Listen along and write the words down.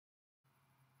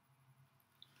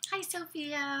Hi,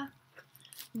 Sophia.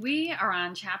 We are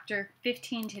on chapter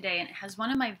 15 today, and it has one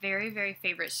of my very, very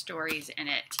favorite stories in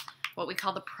it, what we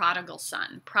call the prodigal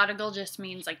son. Prodigal just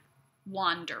means like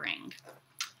wandering.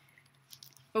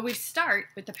 But we start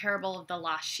with the parable of the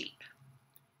lost sheep.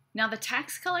 Now the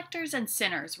tax collectors and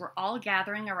sinners were all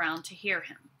gathering around to hear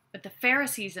him, but the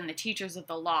Pharisees and the teachers of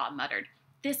the law muttered,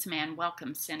 "This man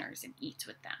welcomes sinners and eats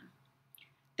with them."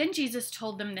 Then Jesus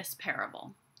told them this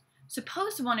parable.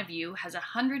 Suppose one of you has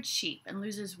 100 sheep and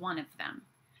loses one of them.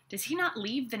 Does he not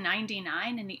leave the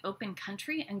 99 in the open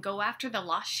country and go after the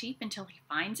lost sheep until he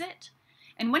finds it?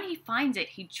 And when he finds it,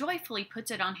 he joyfully puts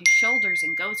it on his shoulders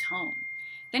and goes home.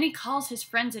 Then he calls his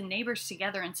friends and neighbors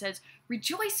together and says,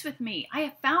 "Rejoice with me, I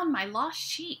have found my lost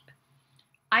sheep."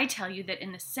 I tell you that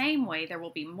in the same way there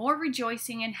will be more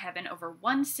rejoicing in heaven over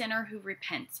one sinner who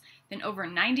repents than over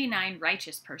 99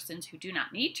 righteous persons who do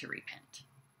not need to repent.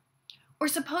 Or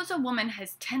suppose a woman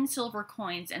has 10 silver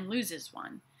coins and loses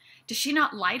one. Does she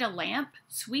not light a lamp,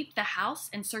 sweep the house,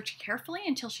 and search carefully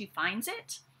until she finds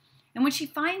it? And when she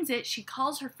finds it, she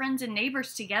calls her friends and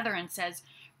neighbors together and says,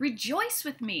 "Rejoice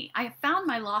with me, I have found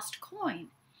my lost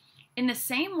coin." In the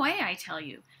same way, I tell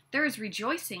you, there is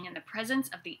rejoicing in the presence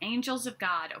of the angels of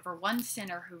God over one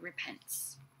sinner who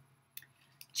repents.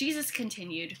 Jesus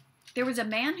continued, "There was a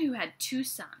man who had 2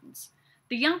 sons.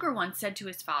 The younger one said to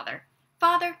his father,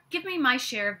 'Father, give me my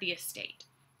share of the estate.'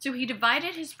 So he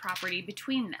divided his property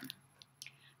between them.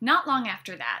 Not long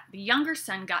after that, the younger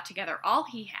son got together all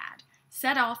he had,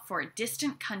 set off for a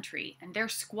distant country, and there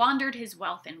squandered his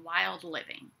wealth in wild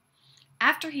living.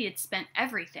 After he had spent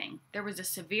everything, there was a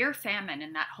severe famine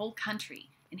in that whole country,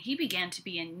 and he began to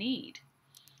be in need.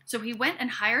 So he went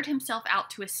and hired himself out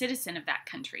to a citizen of that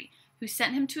country, who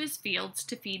sent him to his fields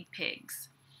to feed pigs.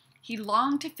 He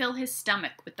longed to fill his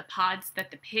stomach with the pods that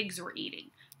the pigs were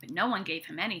eating, but no one gave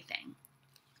him anything.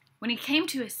 When he came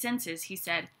to his senses, he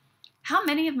said, 'How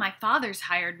many of my father's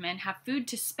hired men have food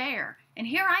to spare, and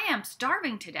here I am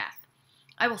starving to death?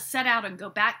 I will set out and go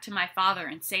back to my father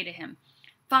and say to him,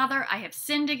 Father, I have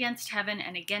sinned against heaven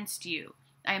and against you.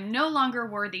 I am no longer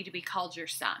worthy to be called your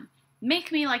son.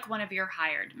 Make me like one of your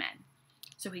hired men.'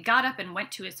 So he got up and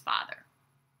went to his father.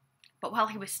 But while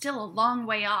he was still a long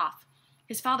way off,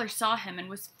 his father saw him and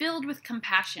was filled with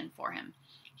compassion for him.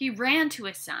 He ran to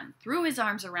his son, threw his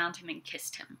arms around him, and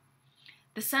kissed him.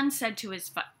 The son said to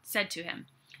him,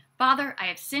 'Father, I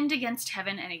have sinned against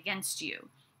heaven and against you.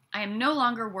 I am no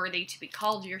longer worthy to be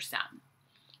called your son.'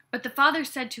 But the father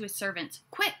said to his servants,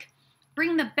 'Quick,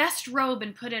 bring the best robe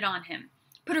and put it on him.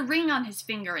 Put a ring on his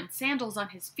finger and sandals on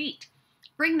his feet.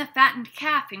 Bring the fattened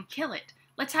calf and kill it.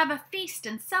 Let's have a feast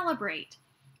and celebrate.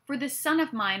 For this son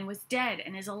of mine was dead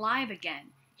and is alive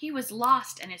again. He was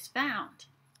lost and is found.'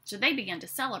 So they began to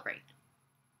celebrate.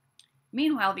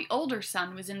 Meanwhile, the older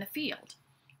son was in the field.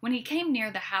 When he came near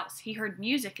the house, he heard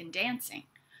music and dancing.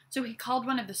 So he called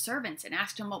one of the servants and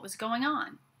asked him what was going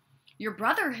on. 'Your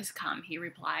brother has come,' he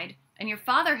replied, 'and your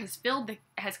father has killed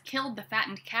the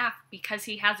fattened calf because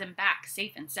he has him back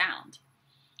safe and sound.'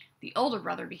 The older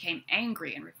brother became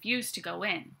angry and refused to go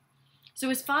in. So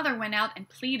his father went out and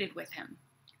pleaded with him.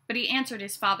 But he answered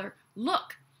his father,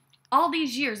 'Look, all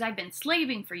these years I've been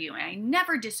slaving for you, and I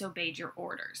never disobeyed your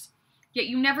orders. Yet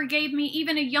you never gave me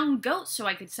even a young goat so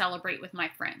I could celebrate with my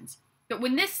friends. But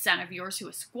when this son of yours who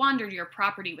has squandered your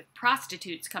property with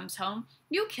prostitutes comes home,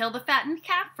 you kill the fattened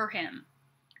calf for him.'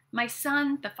 'My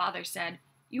son,' the father said,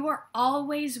 'you are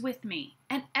always with me,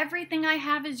 and everything I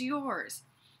have is yours.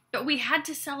 But we had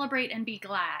to celebrate and be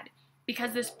glad,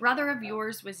 because this brother of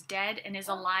yours was dead and is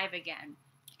alive again.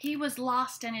 He was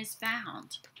lost and is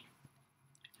found.'"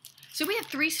 So we have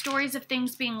 3 stories of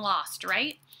things being lost,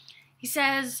 right? He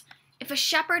says, if a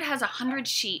shepherd has 100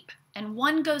 sheep and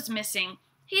one goes missing,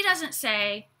 he doesn't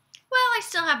say, "Well, I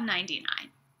still have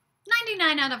 99.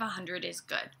 99 out of 100 is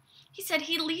good." He said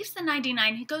he leaves the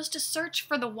 99, he goes to search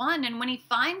for the one, and when he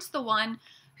finds the one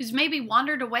who's maybe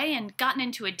wandered away and gotten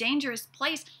into a dangerous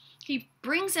place, he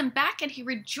brings him back and he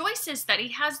rejoices that he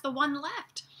has the one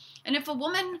left. And if a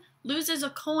woman loses a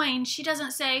coin, she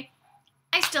doesn't say,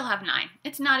 "I still have 9.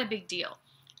 It's not a big deal."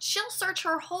 She'll search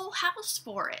her whole house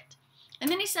for it. And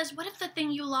then he says, what if the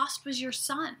thing you lost was your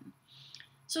son?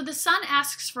 So the son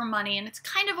asks for money, and it's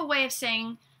kind of a way of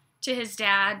saying to his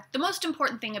dad, the most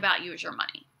important thing about you is your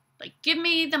money. Like, give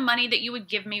me the money that you would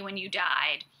give me when you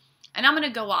died, and I'm going to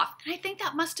go off. And I think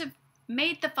that must have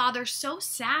made the father so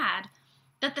sad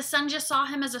that the son just saw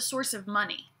him as a source of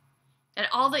money. That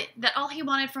all he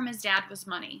wanted from his dad was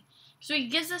money. So he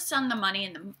gives the son the money,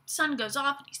 and the son goes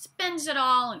off, and he spends it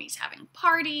all, and he's having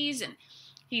parties, and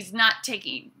he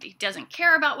doesn't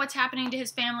care about what's happening to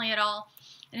his family at all.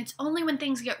 And it's only when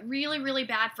things get really, really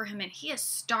bad for him and he is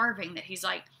starving that he's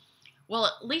like, well,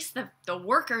 at least the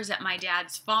workers at my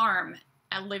dad's farm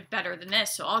live better than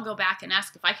this, so I'll go back and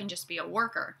ask if I can just be a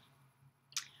worker.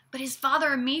 But his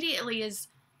father immediately is,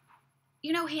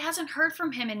 he hasn't heard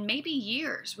from him in maybe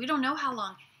years. We don't know how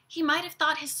long. He might have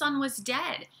thought his son was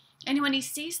dead. And when he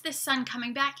sees this son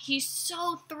coming back, he's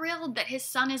so thrilled that his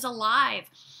son is alive,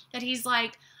 that he's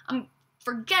like, I'm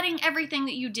forgetting everything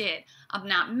that you did. I'm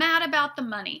not mad about the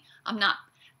money. I'm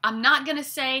not going to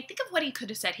say, think of what he could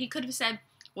have said. He could have said,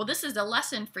 well, this is a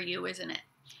lesson for you, isn't it?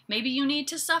 Maybe you need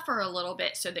to suffer a little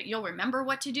bit so that you'll remember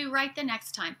what to do right the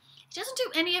next time. He doesn't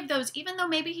do any of those, even though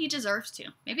maybe he deserves to.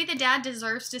 Maybe the dad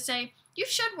deserves to say, you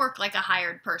should work like a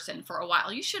hired person for a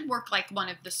while. You should work like one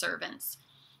of the servants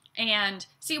and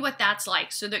see what that's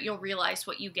like so that you'll realize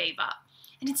what you gave up.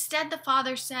 And instead, the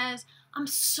father says, I'm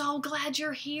so glad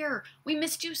you're here. We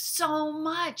missed you so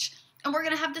much. And we're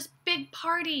going to have this big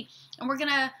party. And we're going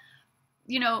to,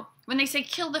 when they say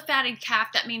kill the fatted calf,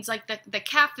 that means like the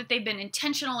calf that they've been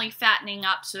intentionally fattening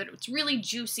up so that it's really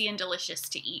juicy and delicious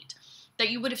to eat, that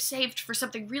you would have saved for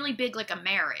something really big like a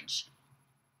marriage.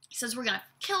 He says, we're going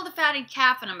to kill the fatted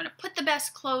calf and I'm going to put the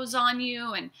best clothes on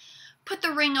you and put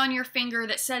the ring on your finger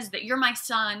that says that you're my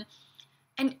son.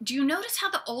 And do you notice how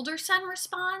the older son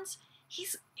responds?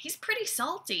 He's pretty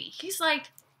salty. He's like,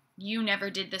 you never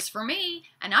did this for me,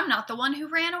 and I'm not the one who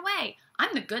ran away.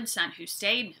 I'm the good son who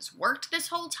stayed and has worked this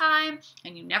whole time,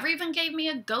 and you never even gave me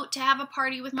a goat to have a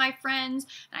party with my friends,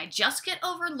 and I just get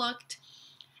overlooked.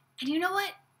 And you know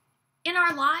what? In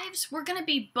our lives, we're going to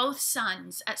be both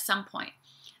sons at some point.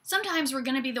 Sometimes we're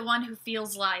going to be the one who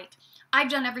feels like,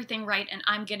 I've done everything right and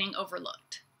I'm getting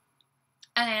overlooked.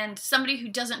 And somebody who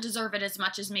doesn't deserve it as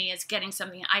much as me is getting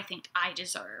something I think I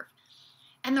deserve.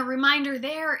 And the reminder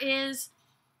there is,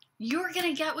 you're going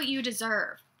to get what you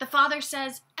deserve. The father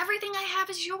says, everything I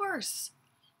have is yours.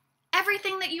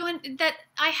 Everything that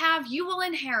I have, you will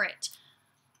inherit.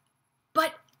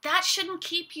 But that shouldn't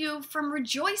keep you from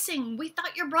rejoicing. We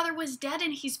thought your brother was dead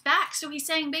and he's back. So he's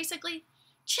saying basically,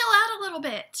 chill out a little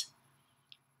bit.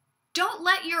 Don't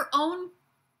let your own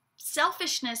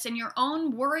selfishness and your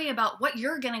own worry about what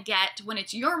you're going to get when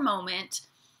it's your moment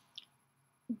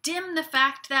dim the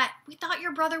fact that we thought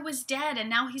your brother was dead and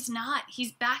now he's not.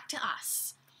 He's back to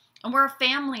us. And we're a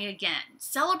family again.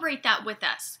 Celebrate that with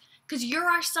us because you're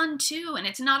our son too, and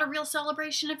it's not a real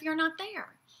celebration if you're not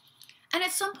there. And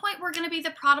at some point, we're going to be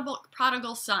the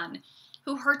prodigal son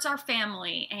who hurts our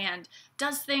family and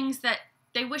does things that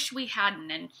they wish we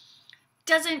hadn't and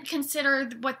doesn't consider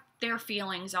what their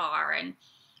feelings are and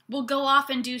will go off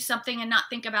and do something and not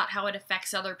think about how it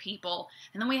affects other people.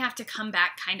 And then we have to come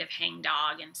back kind of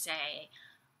hangdog and say,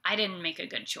 I didn't make a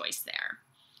good choice there.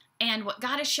 And what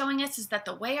God is showing us is that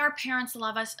the way our parents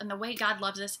love us and the way God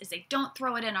loves us is they don't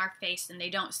throw it in our face and they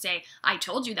don't say, I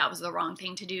told you that was the wrong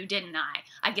thing to do, didn't I?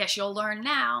 I guess you'll learn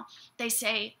now. They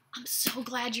say, I'm so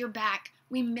glad you're back.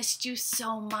 We missed you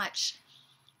so much.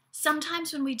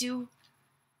 Sometimes when we do,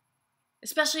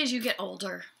 especially as you get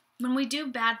older, when we do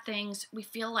bad things, we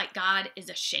feel like God is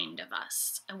ashamed of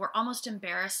us and we're almost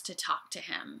embarrassed to talk to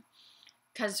him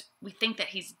because we think that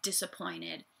he's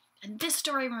disappointed. And this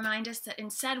story reminds us that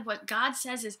instead what God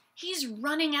says is he's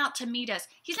running out to meet us.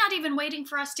 He's not even waiting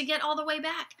for us to get all the way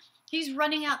back. He's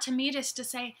running out to meet us to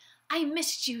say, I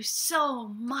missed you so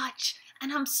much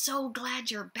and I'm so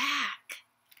glad you're back.